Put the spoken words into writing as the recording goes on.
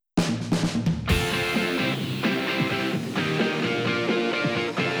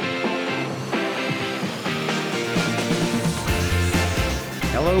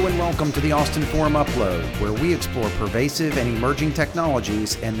and welcome to the Austin Forum Upload, where we explore pervasive and emerging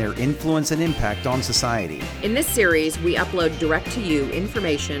technologies and their influence and impact on society. In this series, we upload direct-to-you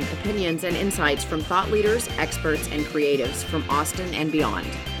information, opinions, and insights from thought leaders, experts, and creatives from Austin and beyond.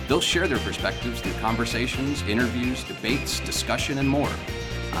 They'll share their perspectives through conversations, interviews, debates, discussion, and more.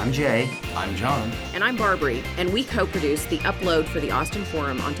 I'm Jay. I'm John. And I'm Barbary, and we co-produce the Upload for the Austin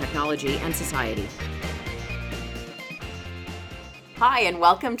Forum on Technology and Society. Hi, and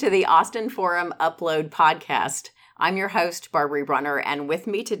welcome to the Austin Forum Upload podcast. I'm your host, Barbary Brunner, and with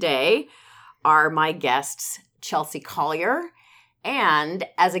me today are my guests, Chelsea Collier, and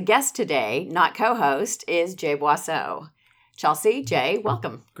as a guest today, not co-host, is Jay Boisseau. Chelsea, Jay,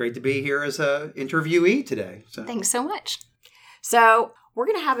 welcome. Great to be here as an interviewee today. Thanks so much. So we're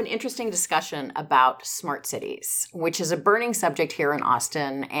going to have an interesting discussion about smart cities, which is a burning subject here in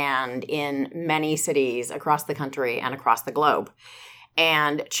Austin and in many cities across the country and across the globe.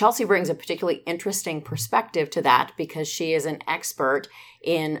 And Chelsea brings a particularly interesting perspective to that because she is an expert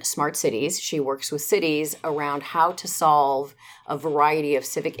in smart cities. She works with cities around how to solve a variety of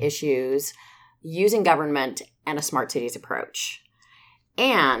civic issues using government and a smart cities approach.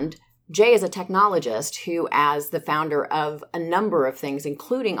 And Jay is a technologist who, as the founder of a number of things,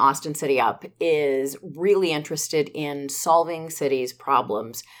 including Austin CityUP, is really interested in solving cities'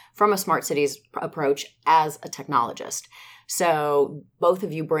 problems from a smart cities approach as a technologist. So both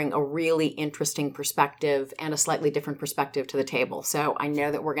of you bring a really interesting perspective and a slightly different perspective to the table. So I know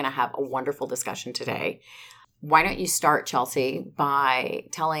that we're going to have a wonderful discussion today. Why don't you start, Chelsea, by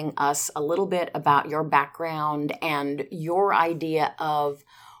telling us a little bit about your background and your idea of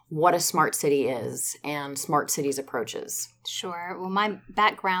what a smart city is and smart cities approaches. Sure. Well, my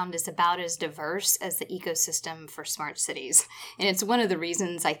background is about as diverse as the ecosystem for smart cities. And it's one of the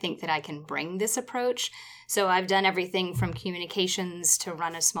reasons I think that I can bring this approach. So I've done everything from communications to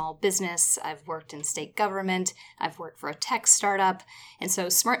run a small business. I've worked in state government. I've worked for a tech startup. And so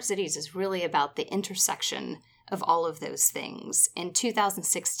smart cities is really about the intersection of all of those things. In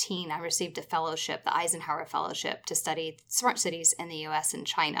 2016, I received a fellowship, the Eisenhower Fellowship, to study smart cities in the US and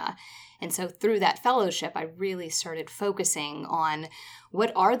China. And so through that fellowship, I really started focusing on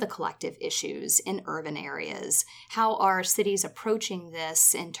what are the collective issues in urban areas? How are cities approaching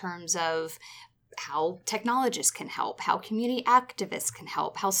this in terms of how technologists can help, how community activists can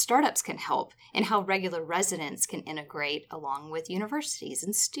help, how startups can help, and how regular residents can integrate along with universities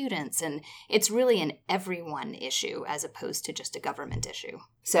and students. And it's really an everyone issue as opposed to just a government issue.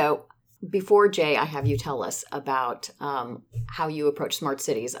 So before, Jay, I have you tell us about how you approach smart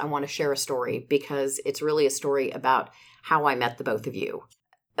cities, I want to share a story because it's really a story about how I met the both of you.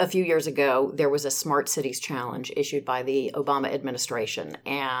 A few years ago, there was a Smart Cities Challenge issued by the Obama administration,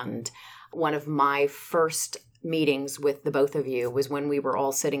 and one of my first meetings with the both of you was when we were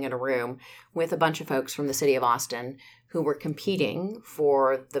all sitting in a room with a bunch of folks from the city of Austin who were competing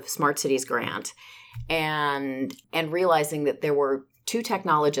for the Smart Cities grant and realizing that there were two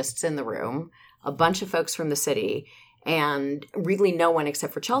technologists in the room, a bunch of folks from the city, and really no one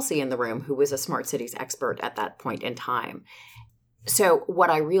except for Chelsea in the room who was a smart cities expert at that point in time. So what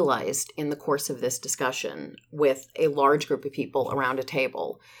I realized in the course of this discussion with a large group of people around a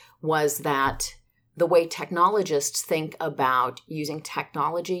table was that the way technologists think about using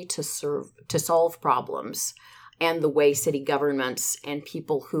technology to solve problems and the way city governments and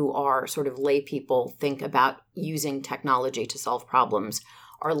people who are sort of lay people think about using technology to solve problems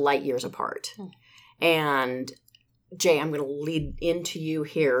are light years apart. And Jay, I'm going to lead into you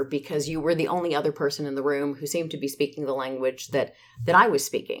here because you were the only other person in the room who seemed to be speaking the language that I was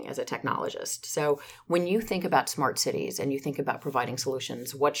speaking as a technologist. So when you think about smart cities and you think about providing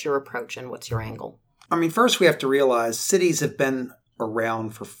solutions, what's your approach and what's your angle? I mean, first we have to realize cities have been around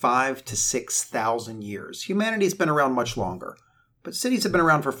for 5,000 to 6,000 years. Humanity's been around much longer, but cities have been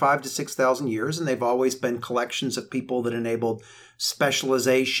around for 5,000 to 6,000 years, and they've always been collections of people that enabled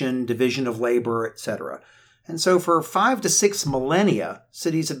specialization, division of labor, etc. And so for 5 to 6 millennia,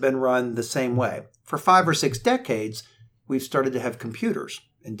 cities have been run the same way. For 5 or 6 decades, we've started to have computers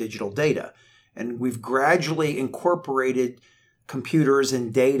and digital data. And we've gradually incorporated computers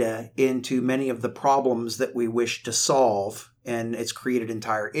and data into many of the problems that we wish to solve. And it's created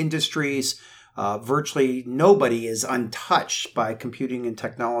entire industries. Virtually nobody is untouched by computing and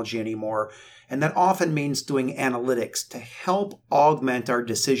technology anymore. And that often means doing analytics to help augment our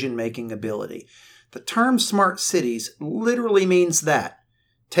decision-making ability. The term smart cities literally means that.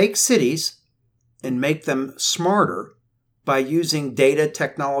 Take cities and make them smarter by using data,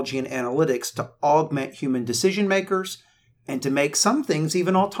 technology, and analytics to augment human decision makers and to make some things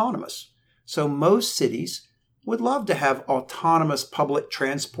even autonomous. So most cities would love to have autonomous public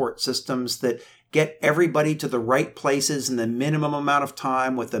transport systems that get everybody to the right places in the minimum amount of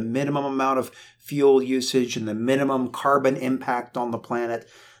time with the minimum amount of fuel usage and the minimum carbon impact on the planet.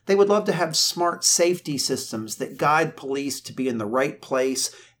 They would love to have smart safety systems that guide police to be in the right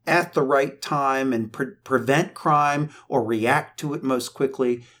place at the right time and prevent crime or react to it most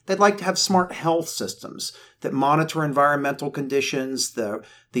quickly. They'd like to have smart health systems that monitor environmental conditions, the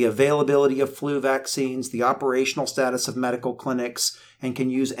availability of flu vaccines, the operational status of medical clinics, and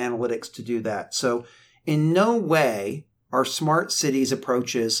can use analytics to do that. So in no way are smart cities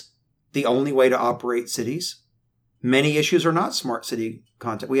approaches the only way to operate cities. Many issues are not smart city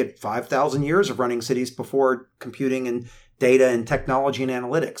content. We had 5,000 years of running cities before computing and data and technology and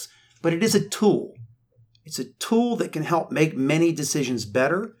analytics. But it is a tool. It's a tool that can help make many decisions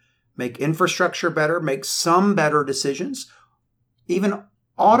better, make infrastructure better, make some better decisions, even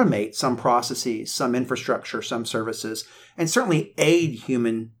automate some processes, some infrastructure, some services, and certainly aid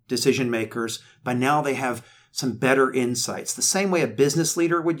human decision makers. By now they have some better insights. The same way a business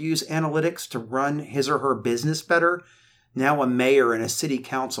leader would use analytics to run his or her business better, now a mayor and a city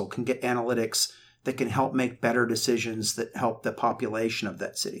council can get analytics that can help make better decisions that help the population of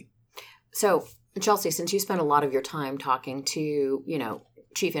that city. So, Chelsea, since you spend a lot of your time talking to,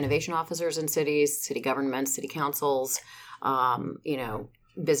 chief innovation officers in cities, city governments, city councils,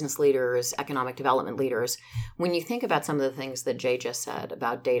 business leaders, economic development leaders, when you think about some of the things that Jay just said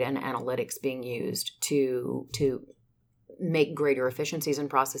about data and analytics being used to make greater efficiencies in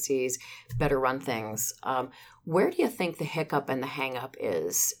processes, better run things, where do you think the hiccup and the hang-up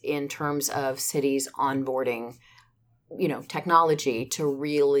is in terms of cities onboarding, technology to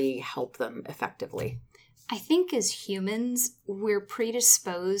really help them effectively? I think as humans, we're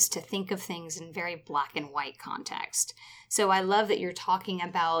predisposed to think of things in very black and white context. So I love that you're talking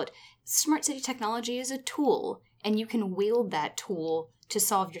about smart city technology as a tool, and you can wield that tool to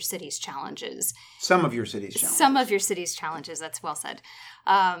solve your city's challenges. Some of your city's challenges. Some of your city's challenges, that's well said.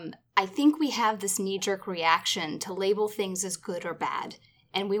 I think we have this knee-jerk reaction to label things as good or bad,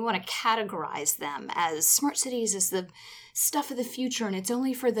 and we want to categorize them as smart cities as the stuff of the future, and it's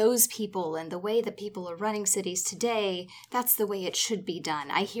only for those people, and the way that people are running cities today, that's the way it should be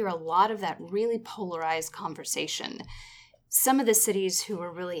done. I hear a lot of that really polarized conversation. Some of the cities who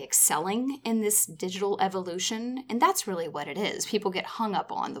are really excelling in this digital evolution, and that's really what it is. People get hung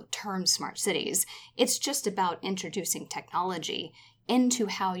up on the term smart cities. It's just about introducing technology into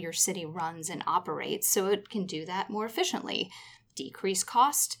how your city runs and operates so it can do that more efficiently. Decrease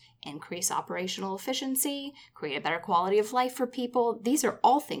cost, increase operational efficiency, create a better quality of life for people. These are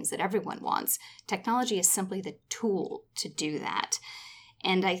all things that everyone wants. Technology is simply the tool to do that.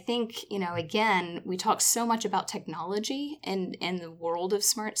 And I think, again, we talk so much about technology in the world of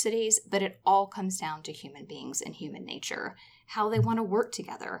smart cities, but it all comes down to human beings and human nature, how they want to work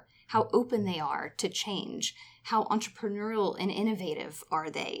together, how open they are to change, how entrepreneurial and innovative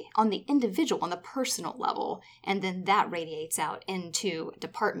are they on the individual, on the personal level, and then that radiates out into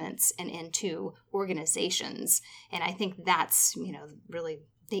departments and into organizations. And I think that's, really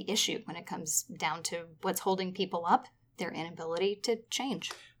the issue when it comes down to what's holding people up, their inability to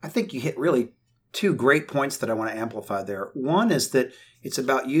change. I think you hit really two great points that I want to amplify there. One is that it's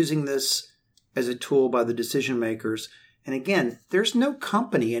about using this as a tool by the decision makers. And again, there's no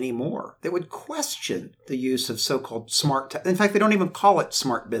company anymore that would question the use of so-called smart tech. In fact, they don't even call it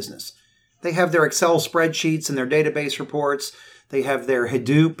smart business. They have their Excel spreadsheets and their database reports. They have their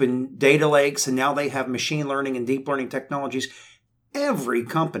Hadoop and data lakes, and now they have machine learning and deep learning technologies. Every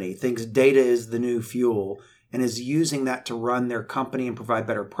company thinks data is the new fuel and is using that to run their company and provide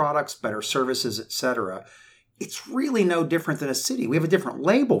better products, better services, etc. It's really no different than a city. We have a different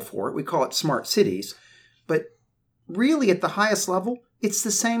label for it. We call it smart cities. But really, at the highest level, it's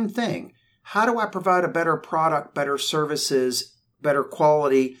the same thing. How do I provide a better product, better services, better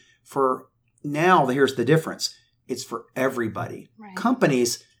quality for now? Here's the difference. It's for everybody. Right.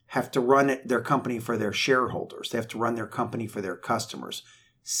 Companies have to run their company for their shareholders. They have to run their company for their customers.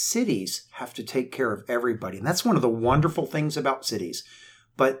 Cities have to take care of everybody. And that's one of the wonderful things about cities.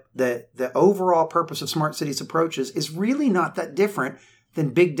 But the overall purpose of smart cities approaches is really not that different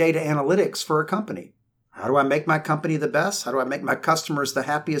than big data analytics for a company. How do I make my company the best? How do I make my customers the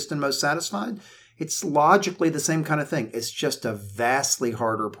happiest and most satisfied? It's logically the same kind of thing. It's just a vastly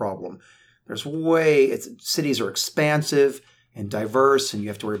harder problem. Cities are expansive and diverse, and you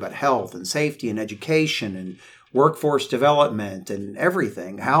have to worry about health and safety and education and workforce development and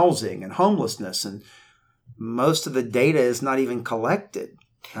everything, housing and homelessness. And most of the data is not even collected.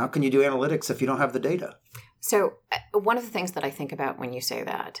 How can you do analytics if you don't have the data? So one of the things that I think about when you say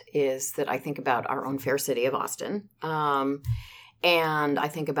that is that I think about our own fair city of Austin. And I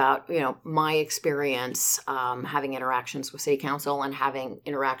think about, my experience having interactions with city council and having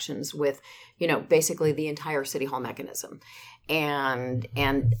interactions with, basically the entire city hall mechanism. And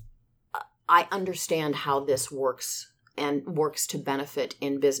I understand how this works and works to benefit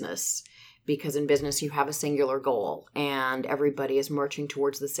in business, because in business you have a singular goal and everybody is marching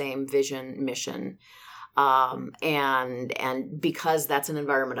towards the same vision, mission. And because that's an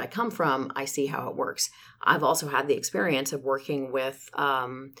environment I come from, I see how it works. I've also had the experience of working with,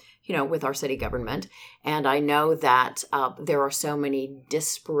 with our city government. And I know that there are so many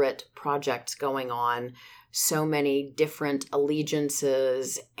disparate projects going on, so many different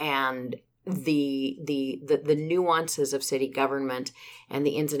allegiances, and the nuances of city government and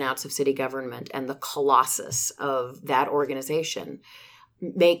the ins and outs of city government and the colossus of that organization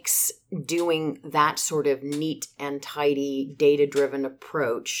makes doing that sort of neat and tidy, data-driven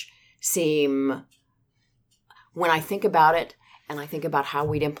approach seem, when I think about it and I think about how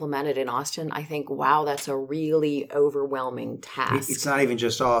we'd implement it in Austin, I think, wow, that's a really overwhelming task. It's not even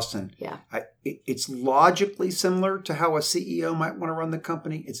just Austin. Yeah. It's logically similar to how a CEO might want to run the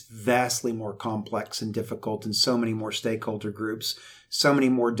company. It's vastly more complex and difficult, and so many more stakeholder groups, so many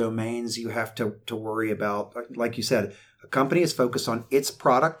more domains you have to worry about. Like you said, a company is focused on its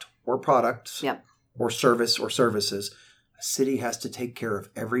product or products, yep, or service or services. A city has to take care of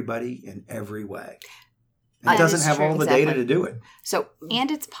everybody in every way. It doesn't have all the data to do it. And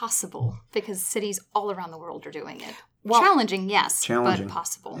it's possible, because cities all around the world are doing it. Well, challenging, yes, but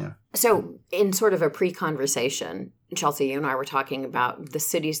possible. Yeah. So in sort of a pre-conversation, Chelsea, you and I were talking about the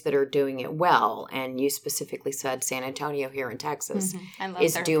cities that are doing it well, and you specifically said San Antonio here in Texas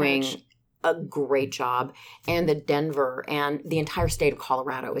is doing a great job, and the Denver and the entire state of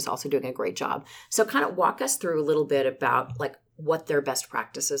Colorado is also doing a great job. So kind of walk us through a little bit about what their best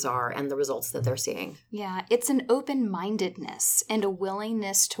practices are and the results that they're seeing. Yeah, it's an open-mindedness and a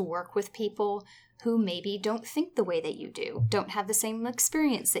willingness to work with people who maybe don't think the way that you do, don't have the same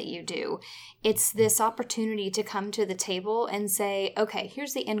experience that you do. It's this opportunity to come to the table and say, okay,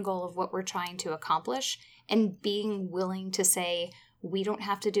 here's the end goal of what we're trying to accomplish, and being willing to say, we don't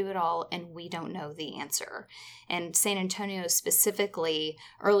have to do it all, and we don't know the answer. And San Antonio specifically,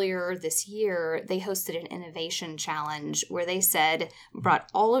 earlier this year, they hosted an innovation challenge where they brought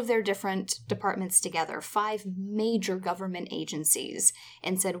all of their different departments together, 5 major government agencies,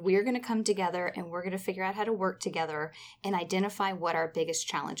 and said, we're going to come together and we're going to figure out how to work together and identify what our biggest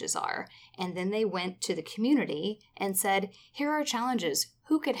challenges are. And then they went to the community and said, here are our challenges.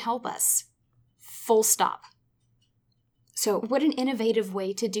 Who could help us? Full stop. So what an innovative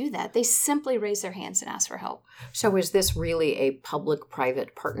way to do that. They simply raise their hands and ask for help. So is this really a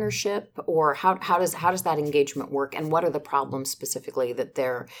public-private partnership, or how does that engagement work, and what are the problems specifically that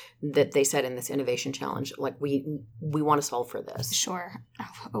they said in this innovation challenge? We want to solve for this. Sure.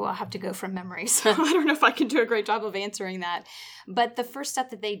 Oh, I'll have to go from memory, so I don't know if I can do a great job of answering that. But the first step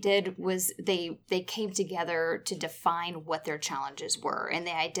that they did was they came together to define what their challenges were, and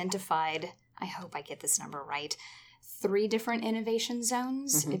they identified, I hope I get this number right, 3 different innovation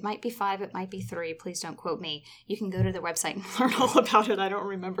zones. It might be 5, it might be 3. Please don't quote me. You can go to their website and learn all about it. I don't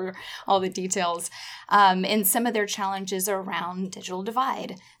remember all the details. And some of their challenges are around digital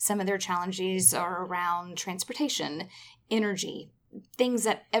divide. Some of their challenges are around transportation, energy, things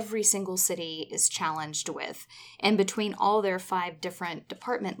that every single city is challenged with. And between all their 5 different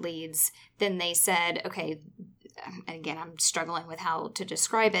department leads, then they said, okay, and again, I'm struggling with how to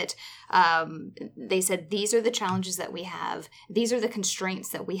describe it. They said, these are the challenges that we have. These are the constraints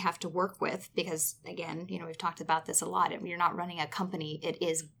that we have to work with, because, again, we've talked about this a lot. You're not running a company. It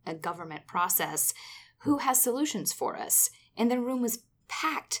is a government process. Who has solutions for us? And the room was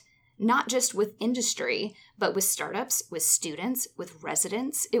packed, not just with industry, but with startups, with students, with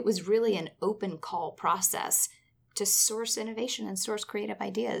residents. It was really an open call process to source innovation and source creative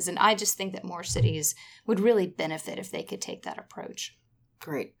ideas. And I just think that more cities would really benefit if they could take that approach.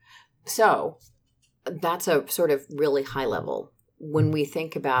 Great. So that's a sort of really high level. When we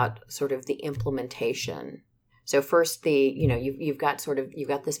think about sort of the implementation, so first you've got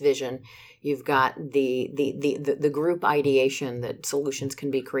this vision, you've got the group ideation that solutions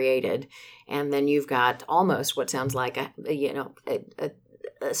can be created, and then you've got almost what sounds like a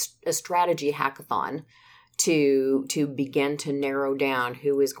strategy hackathon to begin to narrow down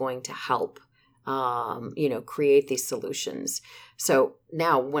who is going to help, create these solutions. So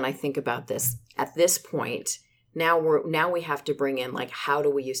now when I think about this, at this point, now we have to bring in, how do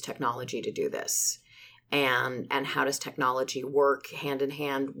we use technology to do this? And how does technology work hand in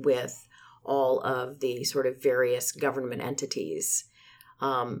hand with all of the sort of various government entities.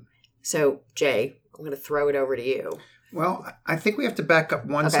 So, Jay, I'm going to throw it over to you. Well, I think we have to back up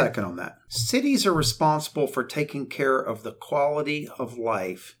one second on that. Cities are responsible for taking care of the quality of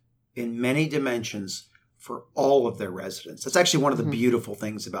life in many dimensions for all of their residents. That's actually one of the beautiful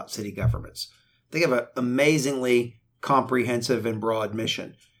things about city governments. They have an amazingly comprehensive and broad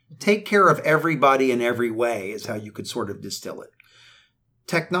mission. Take care of everybody in every way is how you could sort of distill it.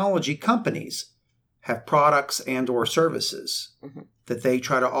 Technology companies have products and or services that they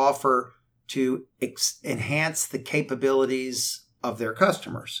try to offer to enhance the capabilities of their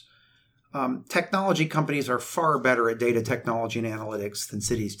customers. Technology companies are far better at data technology and analytics than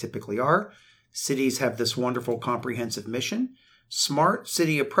cities typically are. Cities have this wonderful comprehensive mission. Smart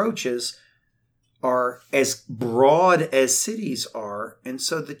city approaches are as broad as cities are. And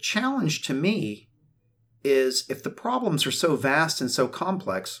so the challenge to me is, if the problems are so vast and so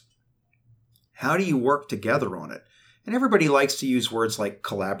complex, how do you work together on it? And everybody likes to use words like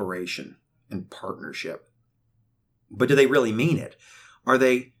collaboration and partnership. But do they really mean it? Are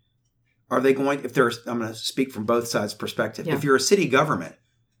they going, I'm going to speak from both sides' perspective. Yeah. If you're a city government,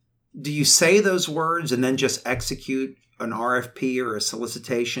 do you say those words and then just execute an RFP or a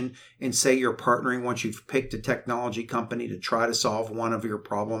solicitation and say you're partnering once you've picked a technology company to try to solve one of your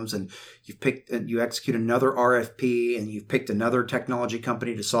problems, and you execute another RFP and you've picked another technology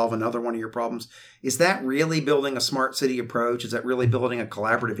company to solve another one of your problems? Is that really building a smart city approach? Is that really building a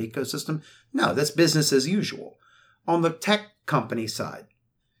collaborative ecosystem? No, that's business as usual. On the tech company side,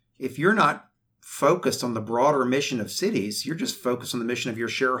 if you're not focused on the broader mission of cities, you're just focused on the mission of your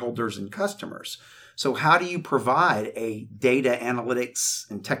shareholders and customers. So how do you provide a data analytics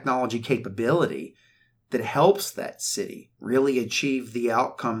and technology capability that helps that city really achieve the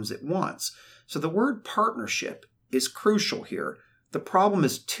outcomes it wants? So the word partnership is crucial here. The problem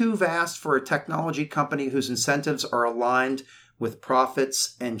is too vast for a technology company whose incentives are aligned with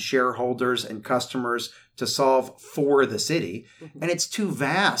profits and shareholders and customers to solve for the city. And it's too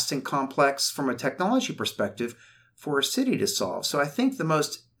vast and complex from a technology perspective for a city to solve. So I think the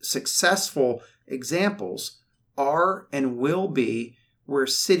most successful examples are and will be where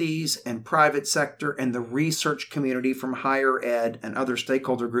cities and private sector and the research community from higher ed and other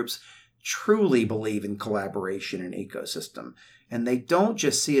stakeholder groups truly believe in collaboration and ecosystem. And they don't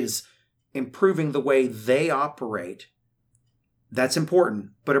just see it as improving the way they operate. That's important,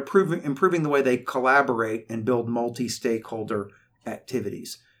 but improving the way they collaborate and build multi-stakeholder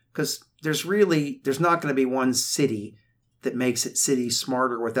activities. Because there's not going to be one city that makes its city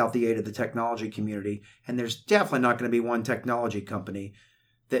smarter without the aid of the technology community. And there's definitely not going to be one technology company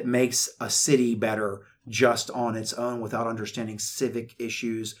that makes a city better just on its own without understanding civic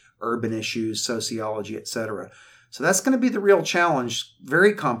issues, urban issues, sociology, etc. So that's going to be the real challenge.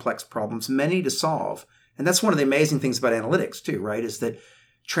 Very complex problems, many to solve. And that's one of the amazing things about analytics too, right? Is that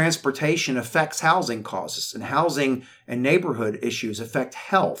transportation affects housing costs, and housing and neighborhood issues affect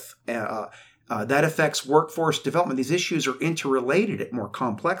health. That affects workforce development. These issues are interrelated at more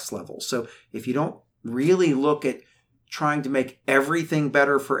complex levels. So if you don't really look at trying to make everything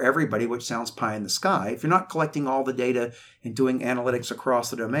better for everybody, which sounds pie in the sky, if you're not collecting all the data and doing analytics across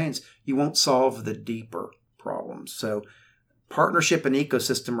the domains, you won't solve the deeper problems. So partnership and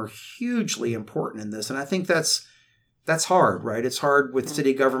ecosystem are hugely important in this. And I think that's hard, right? It's hard with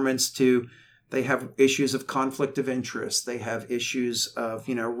city governments they have issues of conflict of interest. They have issues of,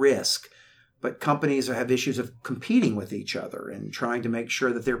 risk. But companies have issues of competing with each other and trying to make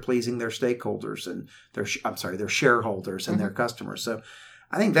sure that they're pleasing their stakeholders and their shareholders and their customers. So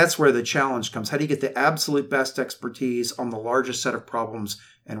I think that's where the challenge comes. How do you get the absolute best expertise on the largest set of problems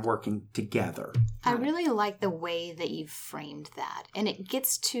and working together? I really like the way that you've framed that. And it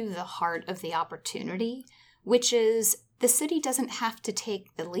gets to the heart of the opportunity, which is the city doesn't have to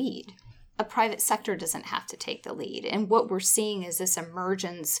take the lead. A private sector doesn't have to take the lead. And what we're seeing is this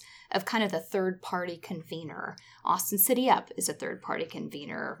emergence of kind of the third-party convener. Austin CityUP is a third-party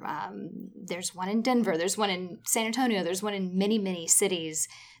convener. There's one in Denver. There's one in San Antonio. There's one in many, many cities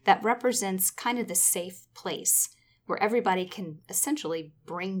that represents kind of the safe place where everybody can essentially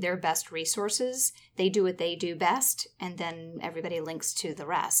bring their best resources. They do what they do best, and then everybody links to the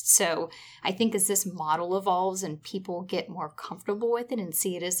rest. So I think as this model evolves and people get more comfortable with it and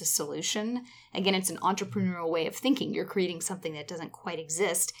see it as a solution, again, it's an entrepreneurial way of thinking. You're creating something that doesn't quite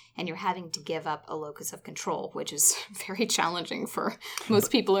exist, and you're having to give up a locus of control, which is very challenging for most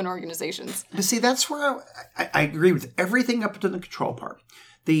people in organizations. But see, that's where I agree with everything up to the control part.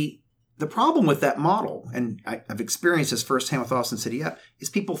 The problem with that model, and I've experienced this firsthand with Austin CityUP, is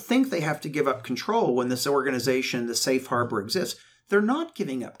people think they have to give up control when this organization, the safe harbor exists. they're not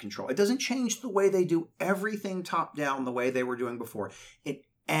giving up control. It doesn't change the way they do everything top down the way they were doing before. It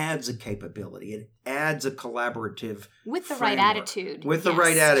adds a capability. It adds a collaborative with the framework. right attitude. With the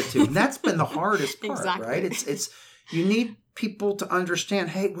right attitude. And that's been the hardest part, Exactly. right? It's you need people to understand,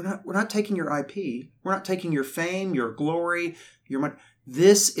 hey, we're not taking your IP. We're not taking your fame, your glory, your money.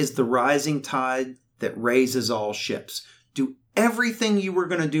 This is the rising tide that raises all ships. Do everything you were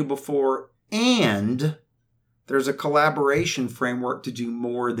going to do before, and there's a collaboration framework to do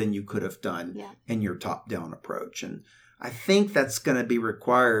more than you could have done in your top-down approach. And I think that's going to be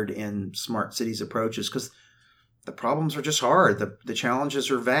required in smart cities approaches because the problems are just hard. The challenges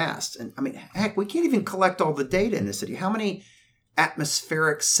are vast. And I mean, heck, we can't even collect all the data in the city. How many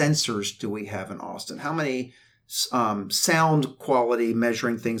atmospheric sensors do we have in Austin? How many sound quality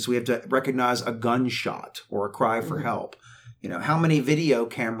measuring things? We have to recognize a gunshot or a cry for help. How many video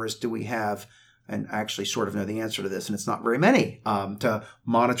cameras do we have? And I actually sort of know the answer to this, and it's not very many, to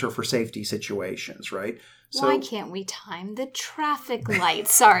monitor for safety situations, right? So, why can't we time the traffic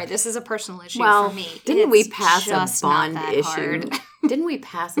lights? Sorry, this is a personal issue for me. Didn't we pass just a bond not that issue? hard. Didn't we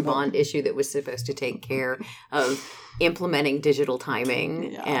pass a bond issue that was supposed to take care of implementing digital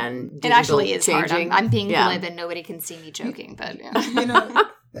timing and digital it actually is changing? hard. I'm being glib and nobody can see me joking, but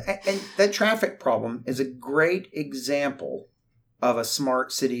and that traffic problem is a great example of a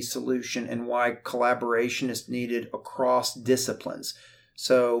smart city solution and why collaboration is needed across disciplines.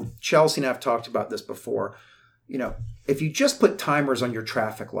 So Chelsea and I have talked about this before. If you just put timers on your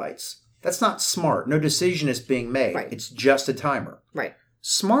traffic lights, that's not smart. No decision is being made. Right. It's just a timer. Right.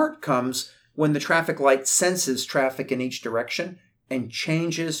 Smart comes when the traffic light senses traffic in each direction and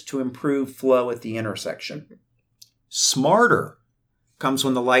changes to improve flow at the intersection. Smarter comes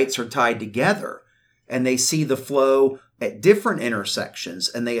when the lights are tied together and they see the flow at different intersections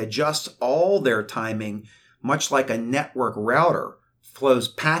and they adjust all their timing, much like a network router flows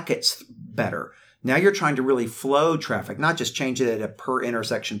packets better. Now you're trying to really flow traffic, not just change it at a per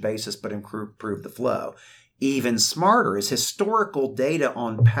intersection basis, but improve the flow. Even smarter is historical data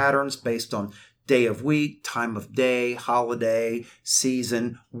on patterns based on day of week, time of day, holiday,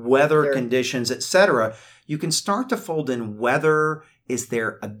 season, weather conditions, etc. You can start to fold in weather. Is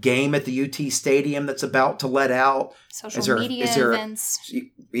there a game at the UT Stadium that's about to let out? Social media events.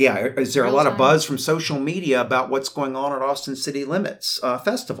 Yeah, is there a lot of buzz from social media about what's going on at Austin City Limits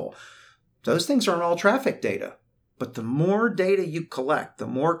Festival? Those things aren't all traffic data. But the more data you collect, the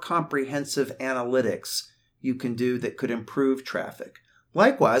more comprehensive analytics you can do that could improve traffic.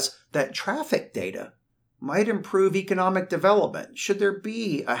 Likewise, that traffic data might improve economic development. Should there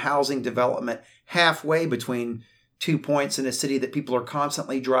be a housing development halfway between 2 points in a city that people are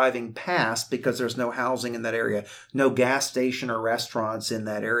constantly driving past because there's no housing in that area, no gas station or restaurants in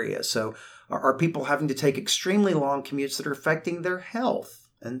that area? So are people having to take extremely long commutes that are affecting their health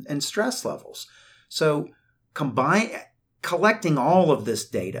and stress levels? So collecting all of this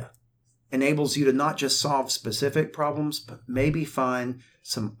data enables you to not just solve specific problems, but maybe find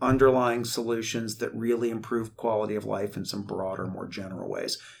some underlying solutions that really improve quality of life in some broader, more general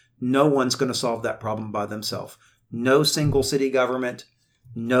ways. No one's going to solve that problem by themselves. No single city government,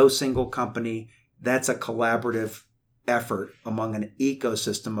 no single company. That's a collaborative effort among an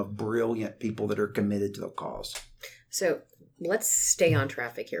ecosystem of brilliant people that are committed to the cause. So let's stay on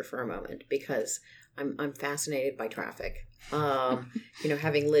traffic here for a moment because I'm fascinated by traffic.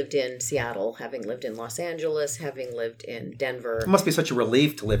 Having lived in Seattle, having lived in Los Angeles, having lived in Denver. It must be such a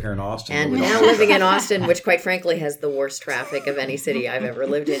relief to live here in Austin. And now living in Austin, which quite frankly has the worst traffic of any city I've ever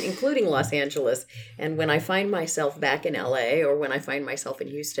lived in, including Los Angeles. And when I find myself back in LA or when I find myself in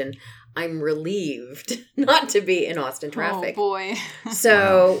Houston, I'm relieved not to be in Austin traffic. Oh boy.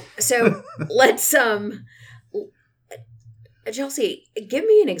 So let's Chelsea, give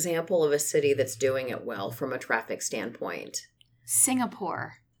me an example of a city that's doing it well from a traffic standpoint.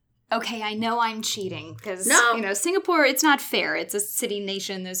 Singapore. Okay, I know I'm cheating because, No. Singapore, it's not fair. It's a city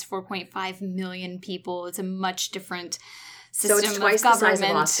nation. There's 4.5 million people. It's a much different system So it's twice of the size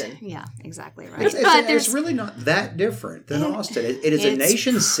government. of Austin. Yeah, exactly right. It's really not that different than Austin. It is a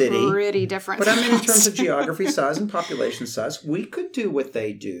nation city. Pretty different. But I mean, in terms of geography size and population size, we could do what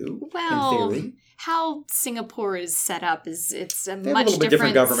they do in theory. How Singapore is set up is it's a have a much little bit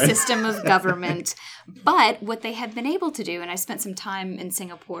different government. system of government. But what they have been able to do, and I spent some time in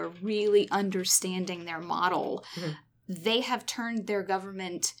Singapore really understanding their model, they have turned their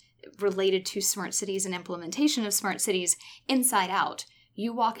government related to smart cities and implementation of smart cities inside out.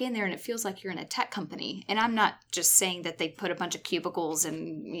 You walk in there and it feels like you're in a tech company. And I'm not just saying that they put a bunch of cubicles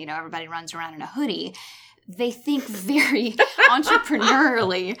and, everybody runs around in a hoodie. They think very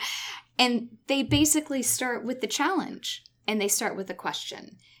entrepreneurially. And they basically start with the challenge. and they start with a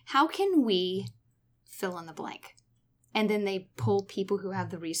question. How can we fill in the blank? And then they pull people who have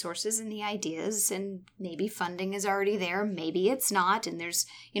the resources and the ideas, and maybe funding is already there, maybe it's not. And there's,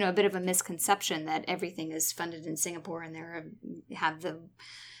 a bit of a misconception that everything is funded in Singapore and they have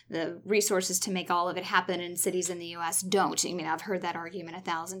the resources to make all of it happen, and cities in the U.S. don't. I mean, I've heard that argument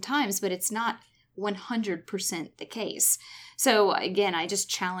 1,000 times, but it's not 100% the case. So again, I just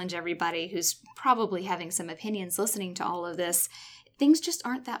challenge everybody who's probably having some opinions listening to all of this. Things just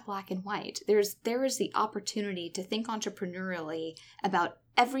aren't that black and white. There is the opportunity to think entrepreneurially about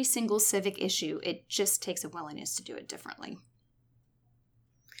every single civic issue. It just takes a willingness to do it differently.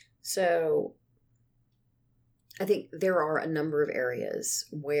 So I think there are a number of areas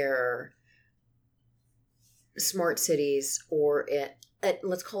where smart cities, or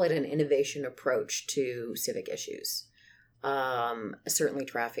let's call it an innovation approach to civic issues. Certainly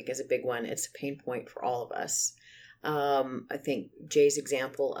traffic is a big one. It's a pain point for all of us. I think Jay's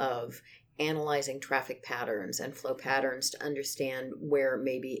example of analyzing traffic patterns and flow patterns to understand where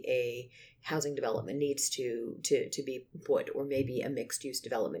maybe a housing development needs to be put, or maybe a mixed-use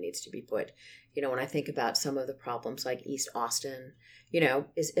development needs to be put. When I think about some of the problems like East Austin,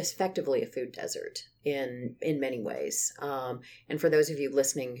 is effectively a food desert in many ways. And for those of you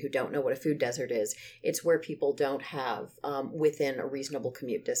listening who don't know what a food desert is, it's where people don't have, within a reasonable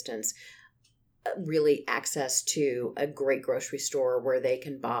commute distance, really access to a great grocery store where they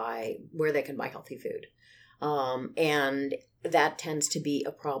can buy healthy food. And that tends to be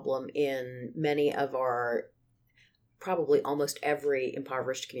a problem in many of our, probably almost every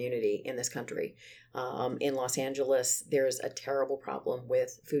impoverished community in this country. In Los Angeles, there's a terrible problem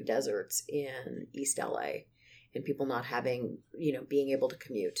with food deserts in East LA, and people not having, being able to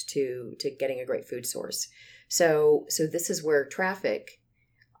commute to getting a great food source. So this is where traffic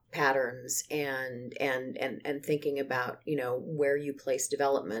patterns and thinking about, where you place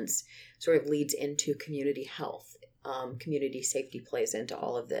developments sort of leads into community health. Community safety plays into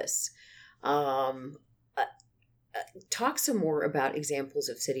all of this. Talk some more about examples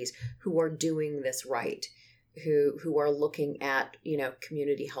of cities who are doing this right, who are looking at,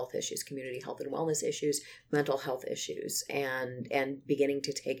 community health issues, community health and wellness issues, mental health issues, and beginning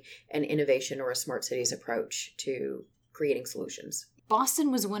to take an innovation or a smart cities approach to creating solutions.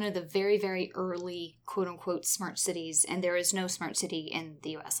 Boston was one of the very, very early quote-unquote smart cities, and there is no smart city in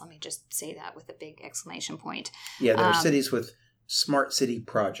the U.S. Let me just say that with a big exclamation point. Yeah, there are cities with smart city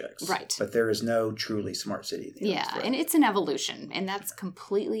projects. Right. But there is no truly smart city in the US, right? And it's an evolution, and that's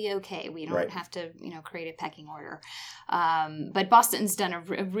completely okay. We don't Right. have to, create a pecking order. But Boston's done a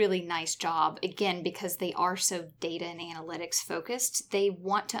really nice job, again, because they are so data and analytics focused. They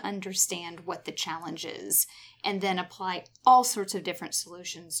want to understand what the challenge is and then apply all sorts of different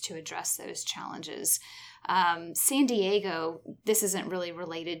solutions to address those challenges. San Diego, this isn't really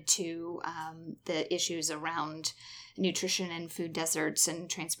related to the issues around nutrition and food deserts and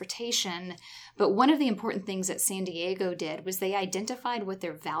transportation. But one of the important things that San Diego did was they identified what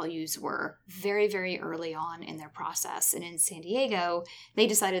their values were very, very early on in their process. And in San Diego, they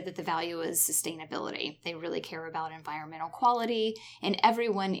decided that the value was sustainability. They really care about environmental quality, and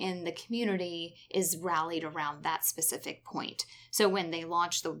everyone in the community is rallied around that specific point. So when they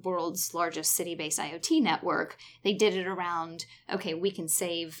launched the world's largest city-based IoT network, they did it around, okay, we can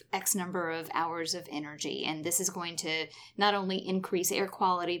save X number of hours of energy, and this is going to not only increase air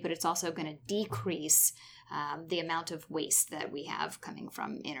quality, but it's also going to decrease the amount of waste that we have coming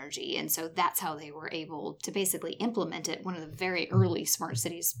from energy. And so that's how they were able to basically implement it. One of the very early smart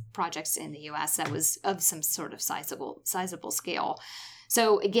cities projects in the US that was of some sort of sizable scale.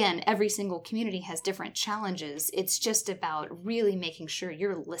 So again, every single community has different challenges. It's just about really making sure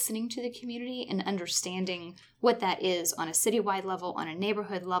you're listening to the community and understanding what that is on a citywide level, on a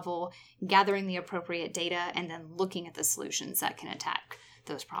neighborhood level, gathering the appropriate data, and then looking at the solutions that can attack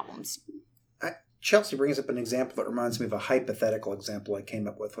those problems. Chelsea brings up an example that reminds me of a hypothetical example I came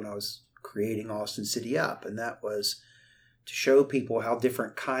up with when I was creating Austin CityUP, and that was to show people how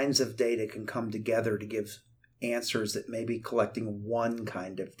different kinds of data can come together to give answers that maybe collecting one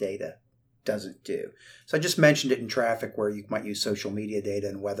kind of data doesn't do. So I just mentioned it in traffic, where you might use social media data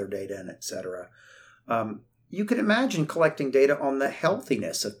and weather data and et cetera. You could imagine collecting data on the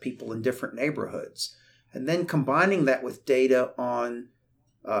healthiness of people in different neighborhoods, and then combining that with data on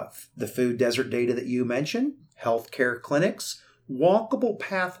the food desert data that you mentioned, healthcare clinics, walkable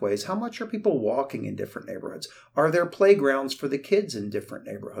pathways. How much are people walking in different neighborhoods? Are there playgrounds for the kids in different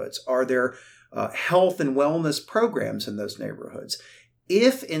neighborhoods? Are there health and wellness programs in those neighborhoods?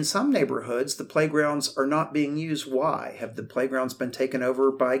 If in some neighborhoods the playgrounds are not being used, why? Have the playgrounds been taken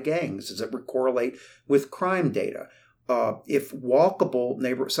over by gangs? Does it correlate with crime data? If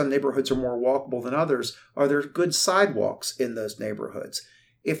walkable, some neighborhoods are more walkable than others, are there good sidewalks in those neighborhoods?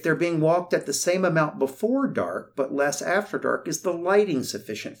 If they're being walked at the same amount before dark, but less after dark, is the lighting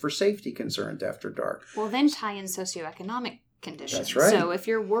sufficient for safety concerns after dark? Well, then tie in socioeconomic conditions. That's right. So if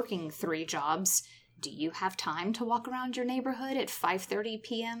you're working 3 jobs, do you have time to walk around your neighborhood at 5:30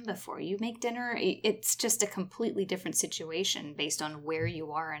 p.m. before you make dinner? It's just a completely different situation based on where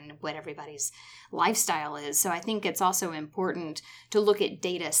you are and what everybody's lifestyle is. So I think it's also important to look at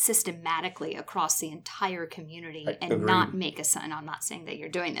data systematically across the entire community and not make and I'm not saying that you're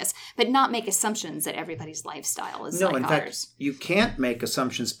doing this, but not make assumptions that everybody's lifestyle is like ours. No, in fact, you can't make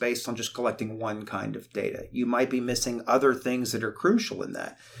assumptions based on just collecting one kind of data. You might be missing other things that are crucial in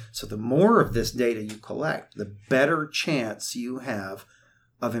that. So the more of this data you collect, the better chance you have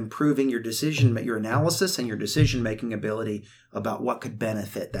of improving your analysis and your decision-making ability about what could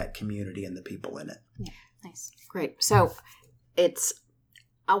benefit that community and the people in it. Yeah, nice. Great. So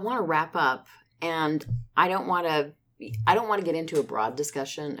I want to wrap up, and I don't want to get into a broad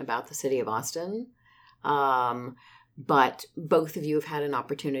discussion about the city of Austin. But both of you have had an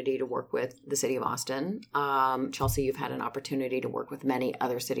opportunity to work with the city of Austin. Chelsea, you've had an opportunity to work with many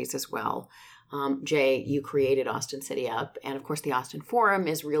other cities as well. Jay, you created Austin CityUP. And of course, the Austin Forum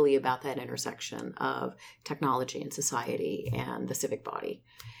is really about that intersection of technology and society and the civic body.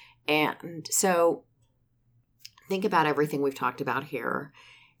 And so think about everything we've talked about here.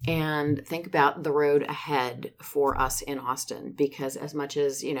 And think about the road ahead for us in Austin, because as much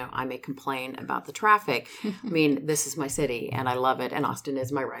as, I may complain about the traffic, I mean, this is my city and I love it. And Austin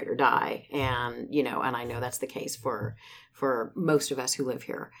is my ride or die. And, and I know that's the case for most of us who live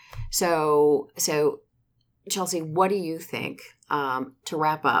here. So Chelsea, what do you think, to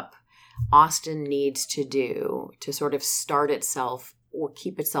wrap up, Austin needs to do to sort of start itself or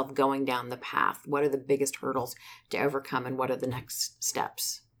keep itself going down the path? What are the biggest hurdles to overcome and what are the next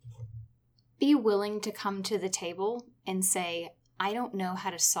steps? Be willing to come to the table and say, I don't know how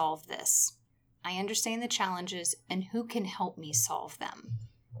to solve this. I understand the challenges and who can help me solve them?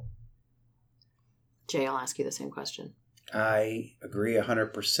 Jay, I'll ask you the same question. I agree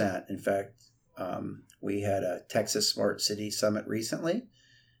 100%. In fact, we had a Texas Smart City Summit recently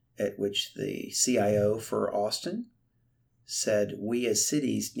at which the CIO for Austin said, we as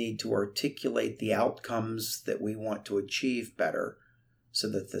cities need to articulate the outcomes that we want to achieve better so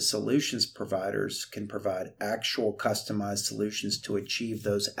that the solutions providers can provide actual customized solutions to achieve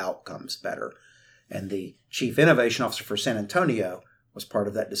those outcomes better. And the chief innovation officer for San Antonio was part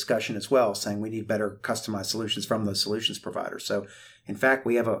of that discussion as well, saying we need better customized solutions from those solutions providers. So in fact,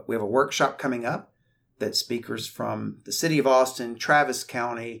 we have a workshop coming up that speakers from the city of Austin, Travis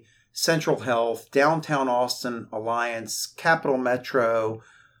County, Central Health, Downtown Austin Alliance, Capital Metro,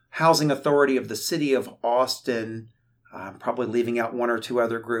 Housing Authority of the City of Austin, probably leaving out one or two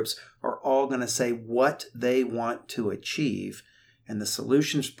other groups, are all going to say what they want to achieve. And the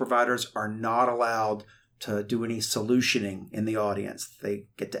solutions providers are not allowed to do any solutioning in the audience. They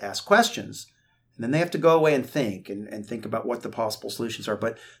get to ask questions, and then they have to go away and think about what the possible solutions are.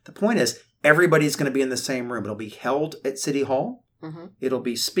 But the point is, everybody's going to be in the same room. It'll be held at City Hall. Mm-hmm. It'll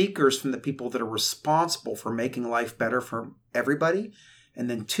be speakers from the people that are responsible for making life better for everybody. And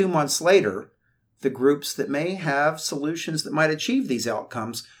then 2 months later, the groups that may have solutions that might achieve these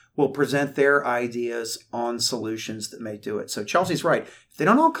outcomes will present their ideas on solutions that may do it. So Chelsea's right. If they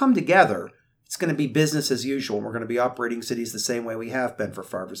don't all come together, it's going to be business as usual. We're going to be operating cities the same way we have been for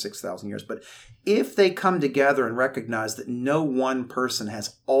 5,000 or 6,000 years. But if they come together and recognize that no one person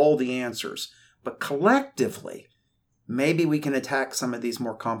has all the answers, but collectively, maybe we can attack some of these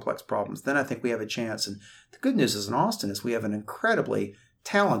more complex problems, then I think we have a chance. And the good news is in Austin is we have an incredibly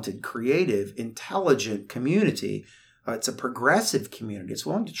talented, creative, intelligent community. It's a progressive community. It's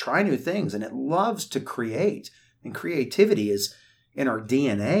willing to try new things, and it loves to create. And creativity is in our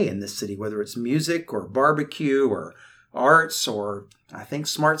DNA in this city, whether it's music or barbecue or arts, or I think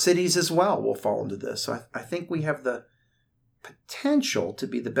smart cities as well will fall into this. So I think we have the potential to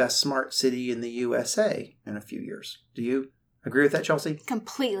be the best smart city in the USA in a few years. Do you agree with that, Chelsea?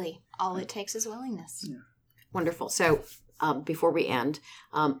 Completely. All it takes is willingness. Yeah. Wonderful. So before we end,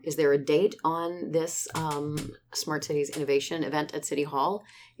 is there a date on this Smart Cities Innovation event at City Hall?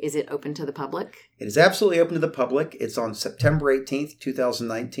 Is it open to the public? It is absolutely open to the public. It's on September 18th,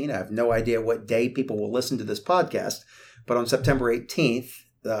 2019. I have no idea what day people will listen to this podcast, but on September 18th,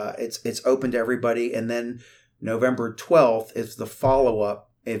 it's open to everybody. And then November 12th is the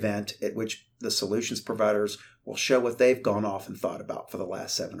follow-up event at which the solutions providers will show what they've gone off and thought about for the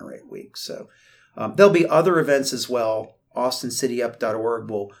last 7 or 8 weeks. So there'll be other events as well. AustinCityUp.org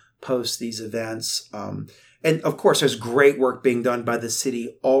will post these events. And of course, there's great work being done by the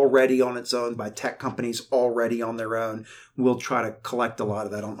city already on its own, by tech companies already on their own. We'll try to collect a lot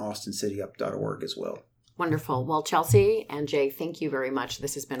of that on austincityup.org as well. Wonderful. Well, Chelsea and Jay, thank you very much.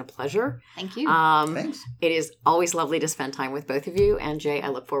 This has been a pleasure. Thank you. Thanks. It is always lovely to spend time with both of you. And Jay, I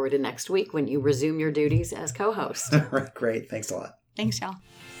look forward to next week when you resume your duties as co-host. Great. Thanks a lot. Thanks, y'all.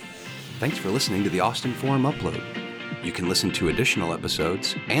 Thanks for listening to the Austin Forum Upload. You can listen to additional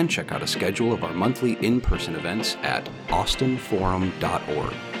episodes and check out a schedule of our monthly in-person events at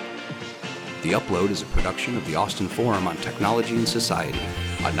austinforum.org. The Upload is a production of the Austin Forum on Technology and Society,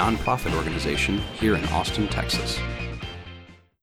 a nonprofit organization here in Austin, Texas.